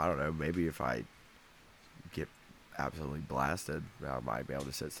mean, I don't know. Maybe if I get absolutely blasted, I might be able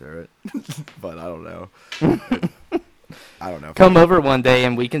to sit through it. But I don't know. I don't know. Come over one day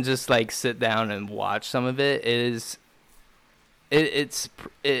and we can just like sit down and watch some of it.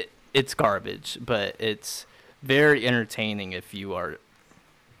 It's garbage, but it's very entertaining if you are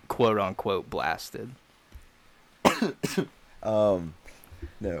quote unquote blasted.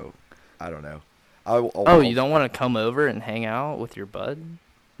 No, I don't know. You don't want to come over and hang out with your bud?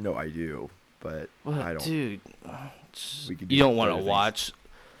 No, I do, but What, I don't. dude? You don't want to watch.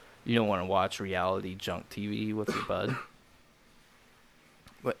 You don't want to watch reality junk TV with your bud.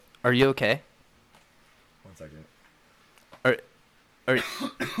 What? Are you okay? 1 second. Are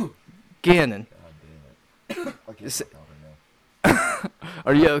Gannon? God damn it! I can't Is talk right now.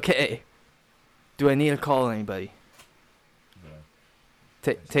 Are you okay? Do I need to call anybody?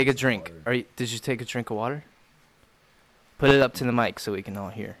 Yeah. Take a some drink. water. Did you take a drink of water? Put it up to the mic so we can all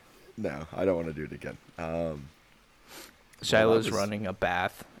hear. No, I don't want to do it again. Shiloh's was- running a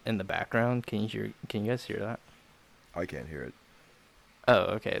bath in the background. Can you guys hear that? I can't hear it. Oh,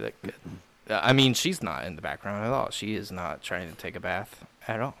 okay. That good. I mean, she's not in the background at all. She is not trying to take a bath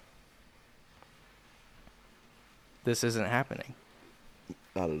at all. This isn't happening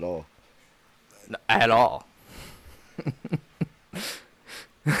Not at all. at all.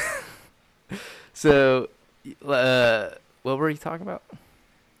 So, what were you talking about?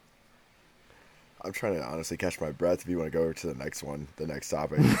 I'm trying to honestly catch my breath. If you want to go over to the next one, the next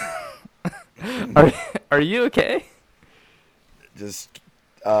topic, Are you okay? just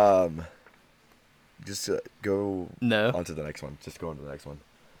go No. on to the next one. Just go on to the next one.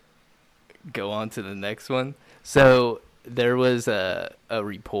 Go on to the next one. So there was a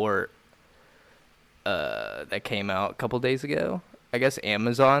report that came out a couple days ago. I guess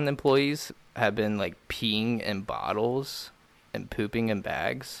Amazon employees have been like peeing in bottles and pooping in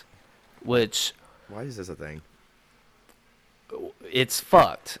bags, which Why is this a thing? it's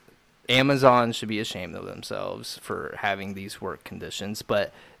fucked. Amazon should be ashamed of themselves for having these work conditions,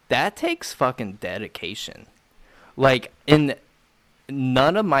 but that takes fucking dedication. Like, in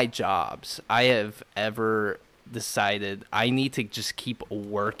none of my jobs, I have ever decided I need to just keep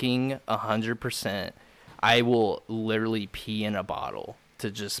working 100%. I will literally pee in a bottle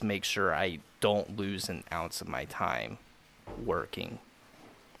to just make sure I don't lose an ounce of my time working.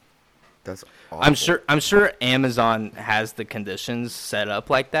 That's I'm awful. I'm sure Amazon has the conditions set up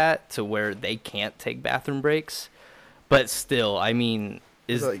like that to where they can't take bathroom breaks, but still, I mean,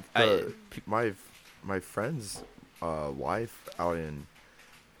 is like my friend's wife out in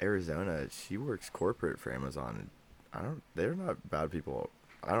Arizona, she works corporate for Amazon. They're not bad people.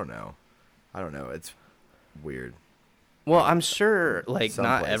 I don't know. It's weird. well, I'm sure like Some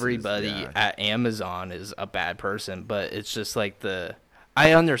not places, everybody yeah. at Amazon is a bad person, but it's just like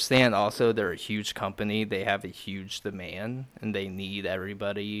I understand also they're a huge company. They have a huge demand and they need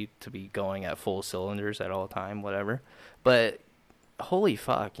everybody to be going at full cylinders at all time, whatever. But holy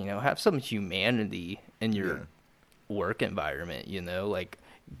fuck, have some humanity in your Yeah. work environment, like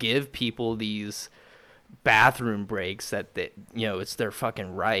give people these bathroom breaks that it's their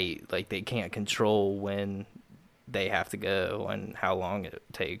fucking right. Like they can't control when they have to go and how long it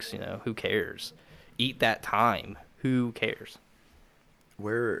takes, who cares? Eat that time. Who cares?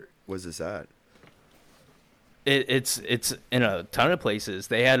 Where was this at? It's in a ton of places.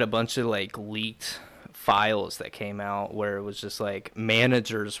 They had a bunch of like leaked files that came out where it was just like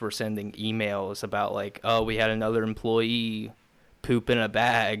managers were sending emails about like, oh, we had another employee poop in a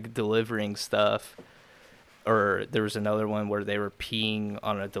bag delivering stuff, or there was another one where they were peeing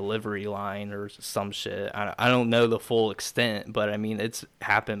on a delivery line or some shit. I don't know the full extent, but I mean it's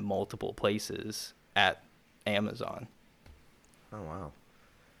happened multiple places at Amazon. Oh wow,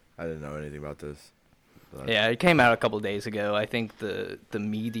 I didn't know anything about this. But Yeah, it came out a couple days ago. I think the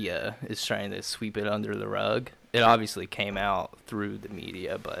media is trying to sweep it under the rug. It obviously came out through the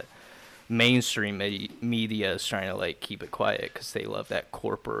media, but mainstream media is trying to like keep it quiet because they love that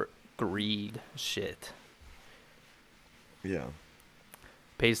corporate greed shit. yeah,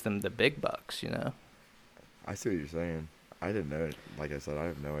 Pays them the big bucks, I see what you're saying. I didn't know it. Like I said, I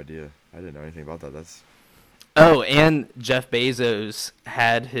have no idea. I didn't know anything about that. That's Oh, and Jeff Bezos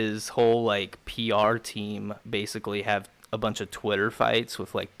had his whole like PR team basically have a bunch of Twitter fights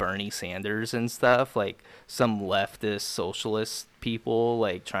with like Bernie Sanders and stuff, like some leftist socialist people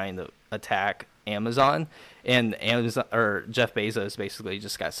like trying to attack Amazon, and Amazon or Jeff Bezos basically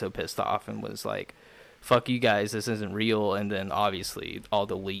just got so pissed off and was like, fuck you guys, this isn't real. And then obviously all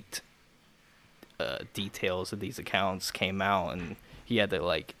the leaked details of these accounts came out and he had to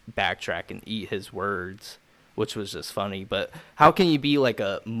like backtrack and eat his words, which was just funny. But how can you be like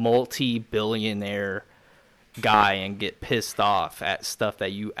a multi-billionaire guy and get pissed off at stuff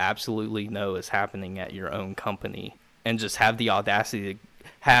that you absolutely know is happening at your own company, and just have the audacity to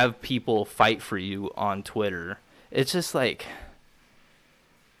have people fight for you on Twitter. It's just like,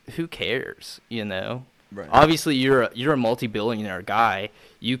 who cares, you know? Right. Obviously, you're a multi-billionaire guy.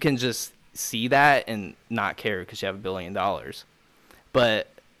 You can just see that and not care because you have $1 billion. But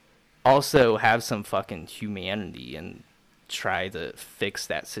also have some fucking humanity and try to fix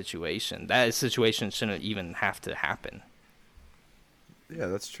that situation. That situation shouldn't even have to happen. Yeah,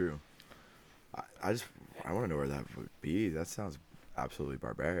 that's true. I want to know where that would be. That sounds absolutely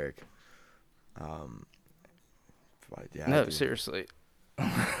barbaric. But yeah, No, seriously.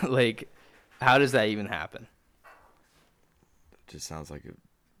 Like, how does that even happen? It just sounds like a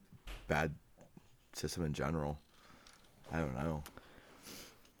bad system in general. I don't know.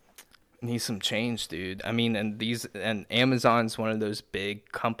 Needs some change, dude. I mean, and Amazon's one of those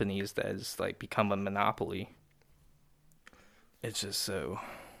big companies that has like become a monopoly. It's just so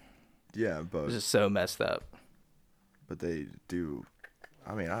Yeah, but it's just so messed up. but they do.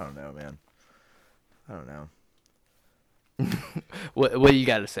 I mean, I don't know, man. I don't know. What do you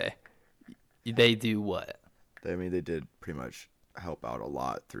got to say? They do what? I mean, they did pretty much help out a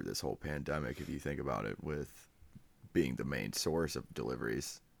lot through this whole pandemic, if you think about it, with being the main source of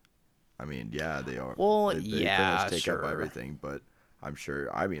deliveries. I mean, yeah, they are. Well, They pretty yeah, much take up sure. everything, but I'm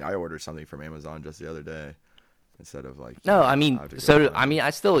sure. I mean, I ordered something from Amazon just the other day instead of like. No, I mean, have to go so find I it. mean, I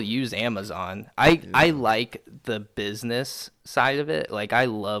still use Amazon. I Yeah. like the business side of it. Like, I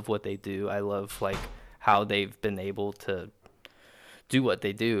love what they do. I love like how they've been able to do what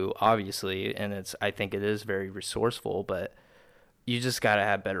they do, obviously, and I think it is very resourceful. But you just gotta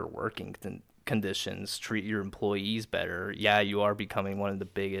have better working conditions. Treat your employees better. Yeah, you are becoming one of the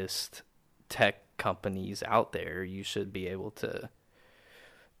biggest tech companies out there. You should be able to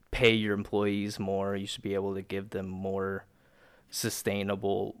pay your employees more. You should be able to give them more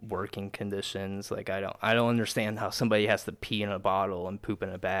sustainable working conditions. Like, I don't understand how somebody has to pee in a bottle and poop in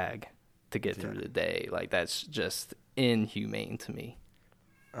a bag to get through the day. Like, that's just inhumane to me.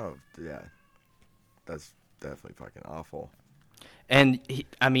 Oh yeah, that's definitely fucking awful. And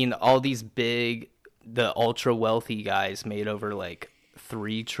I mean, all these the ultra wealthy guys made over like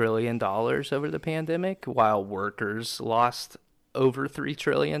 $3 trillion over the pandemic, while workers lost over $3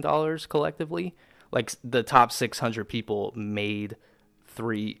 trillion collectively. Like, the top 600 people made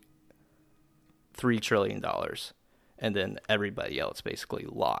three trillion dollars, and then everybody else basically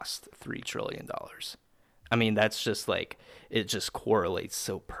lost $3 trillion. I mean, that's just like, it just correlates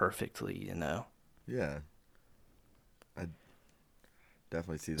so perfectly, you know. Yeah, I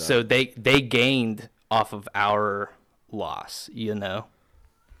definitely see that. So they gained off of our loss, you know.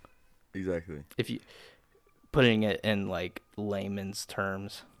 Exactly. If you putting it in like layman's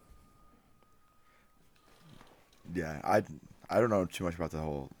terms. Yeah, I don't know too much about the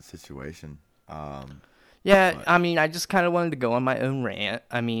whole situation. Yeah, But- I mean, I just kind of wanted to go on my own rant.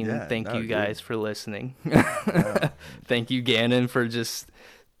 I mean, Yeah, thank no, you dude. guys for listening. Yeah. Thank you, Gannon, for just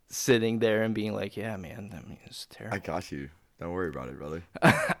sitting there and being like, yeah, man, I mean, it's I terrible. got you. Don't worry about it, brother.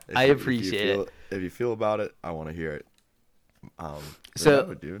 I appreciate it. If you feel about it, I want to hear it. Then So,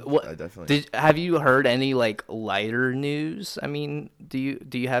 no, dude, what I definitely. have you heard any like lighter news? I mean, do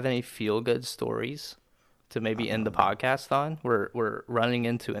you have any feel good stories to maybe end the podcast on? We're running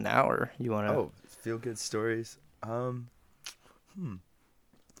into an hour. You want to? Oh, feel good stories. Looking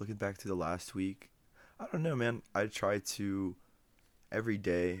back to the last week, I don't know, man. I try to every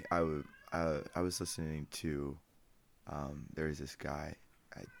day. I was listening to. There's this guy,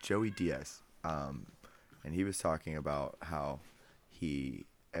 Joey Diaz. And he was talking about how he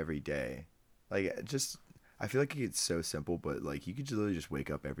every day, like, just I feel like it's so simple, but like you could just literally just wake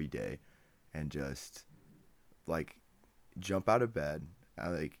up every day and just like jump out of bed.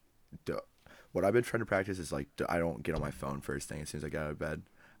 What I've been trying to practice is like I don't get on my phone first thing as soon as I get out of bed.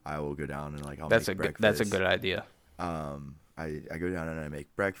 I will go down and like I'll That's make a breakfast. that's a good idea. I go down and I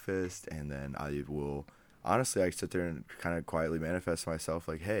make breakfast, and then I will honestly I sit there and kind of quietly manifest to myself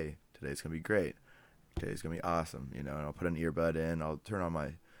like, hey, today's gonna be great. Today's gonna be awesome, you know. And I'll put an earbud in. I'll turn on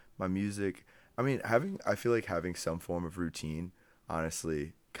my music. I mean, I feel like having some form of routine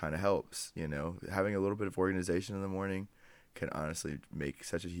honestly kind of helps. You know, having a little bit of organization in the morning can honestly make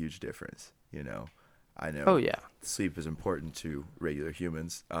such a huge difference. You know, I know. Oh yeah. Sleep is important to regular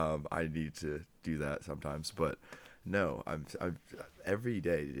humans. I need to do that sometimes, but no, I'm every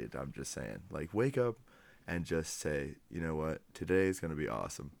day, dude. I'm just saying, like, wake up and just say, you know what, today is gonna be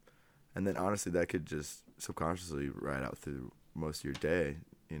awesome, and then honestly, that could just subconsciously ride out through most of your day.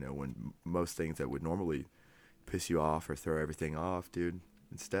 You know, when most things that would normally piss you off or throw everything off, dude,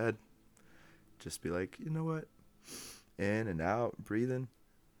 instead, just be like, you know what? In and out, breathing.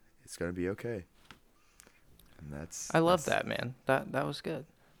 It's going to be okay. And I love that, man. That was good.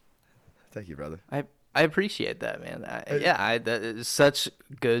 Thank you, brother. I appreciate that, man. That is such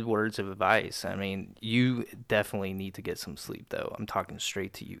good words of advice. I mean, you definitely need to get some sleep, though. I'm talking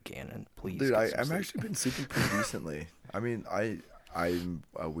straight to you, Gannon. Please. Dude, I've actually been sleeping pretty decently. I mean, I'm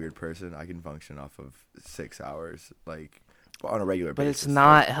a weird person. I can function off of 6 hours, like on a regular basis. But it's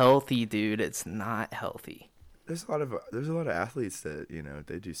not healthy, dude. It's not healthy. There's a lot of athletes that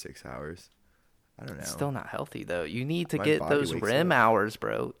they do 6 hours. I don't know. It's still not healthy, though. You need to My get body those wakes REM up. hours,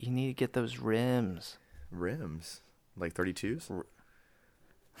 bro. You need to get those REMs. Rims, like 32s.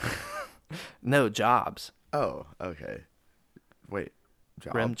 No, jobs. Oh, okay. Wait,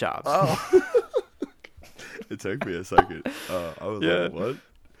 job? REM jobs. Oh, it took me a second. I was Yeah. like, what?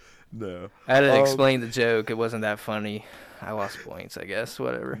 No. I had to explain the joke. It wasn't that funny. I lost points, I guess.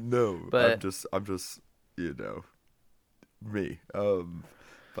 Whatever. No, But- I'm just, me.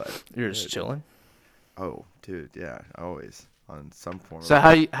 But You're just chilling. oh, dude, yeah, always on some form. So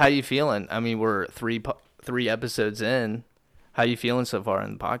how you feeling? I mean, we're three episodes in. How you feeling so far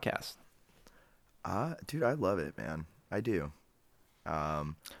in the podcast? Dude, I love it, man. I do.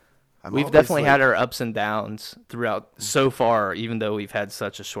 We've definitely had our ups and downs throughout so far, even though we've had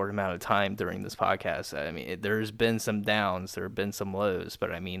such a short amount of time during this podcast. I mean, there's been some downs, there have been some lows,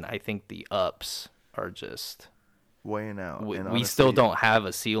 but I mean, I think the ups are just weighing out. And we still honestly, don't have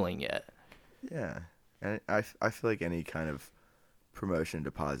a ceiling yet. Yeah, and I feel like any kind of promotion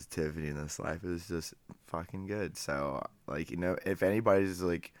to positivity in this life is just fucking good. So like, if anybody's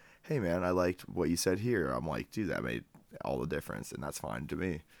like, hey man, I liked what you said here, I'm like, dude, that made all the difference, and that's fine to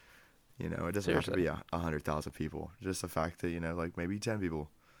me. It doesn't have to be 100,000 people. Just the fact that like maybe 10 people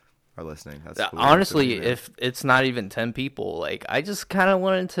are listening. That's cool. Honestly, That's amazing. if it's not even 10 people, like I just kind of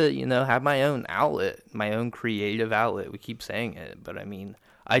wanted to, have my own outlet, my own creative outlet. We keep saying it, but I mean,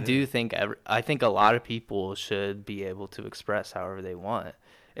 I do think I think a lot of people should be able to express however they want,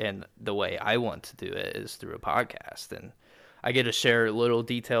 and the way I want to do it is through a podcast, and I get to share little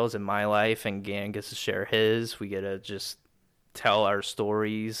details in my life, and Gan gets to share his. We get to just tell our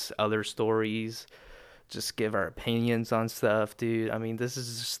stories, other stories, just give our opinions on stuff, dude. I mean, this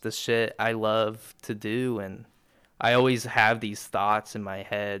is just the shit I love to do, and I always have these thoughts in my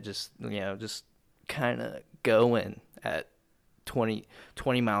head, just kind of going at 20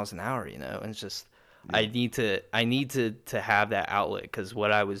 miles an hour, and it's just I need to have that outlet, because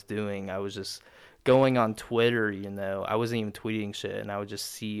what I was doing, I was just going on Twitter, I wasn't even tweeting shit, and I would just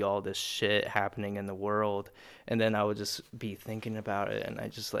see all this shit happening in the world, and then I would just be thinking about it, and I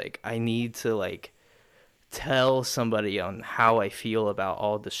just I need to tell somebody on how I feel about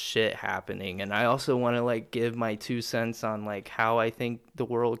all the shit happening, and I also want to give my 2 cents on how I think the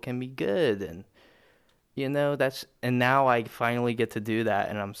world can be good, and and now I finally get to do that,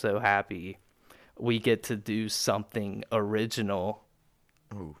 and I'm so happy we get to do something original.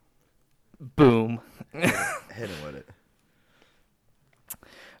 Ooh, Boom. hit him with it.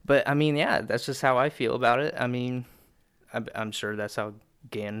 But I mean, yeah, that's just how I feel about it. I mean, I'm sure that's how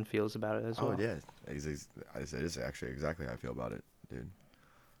Gannon feels about it as well. Oh yeah, it's actually exactly how I feel about it, dude.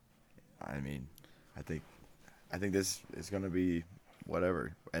 I mean, I think this is gonna be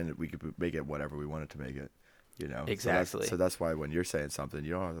whatever, and we could make it whatever we want it to make it. Exactly. So that's why when you're saying something,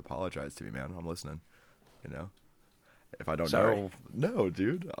 you don't have to apologize to me, man. I'm listening. If I don't Sorry. know, no,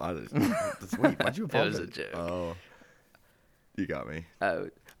 dude. Wait, why'd you It was apologize? a joke. Oh, you got me. I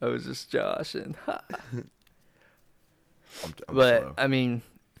was just joshing. I'm But slow. I mean,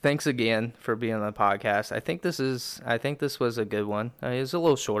 thanks again for being on the podcast. I think this was a good one. It was a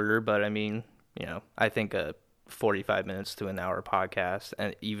little shorter, but I mean, I think a 45 minutes to an hour podcast,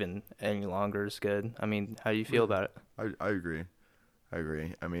 and even any longer is good. I mean, how do you feel about it? I agree.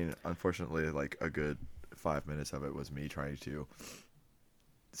 I mean, unfortunately, a good 5 minutes of it was me trying to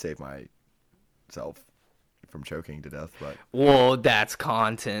save myself from choking to death, but Well, that's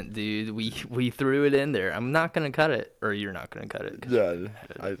content, dude. We threw it in there. I'm not gonna cut it, or you're not gonna cut it. 'Cause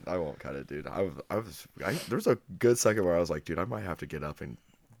yeah, I won't cut it, dude. There was a good second where I was like, dude, I might have to get up and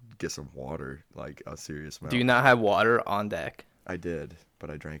get some water, a serious amount. Do you not have water on deck? I did, but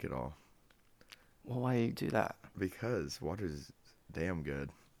I drank it all Well, why do you do that? because water's damn good.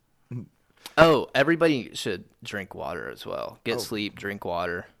 Oh, everybody should drink water as well. Get sleep, drink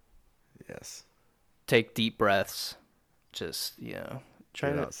water, Yes, take deep breaths. Just, try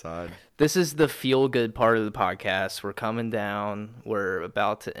get to. outside. This is the feel good part of the podcast. We're coming down. We're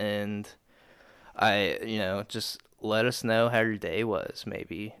about to end. Just let us know how your day was.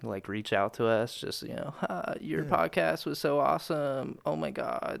 Maybe like reach out to us. Just your podcast was so awesome. Oh my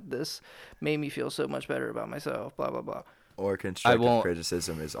god, this made me feel so much better about myself. Blah blah blah. Or constructive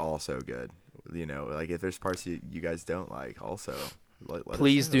criticism is also good. Like if there's parts you guys don't like, also let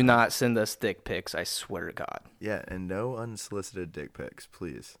Please us do know. not send us dick pics. I swear to God. Yeah, and no unsolicited dick pics,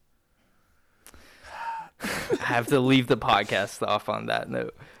 please. I have to leave the podcast off on that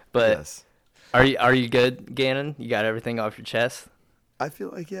note. But yes. Are you good, Gannon? You got everything off your chest? I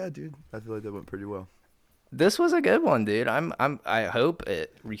feel like dude. I feel like that went pretty well. This was a good one, dude. I hope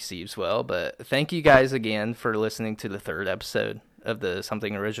it receives well, but thank you guys again for listening to the 3rd episode of the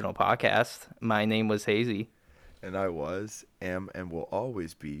Something Original podcast. My name was Hazy. And I am, and will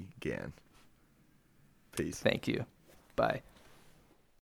always be Gan. Peace. Thank you. Bye.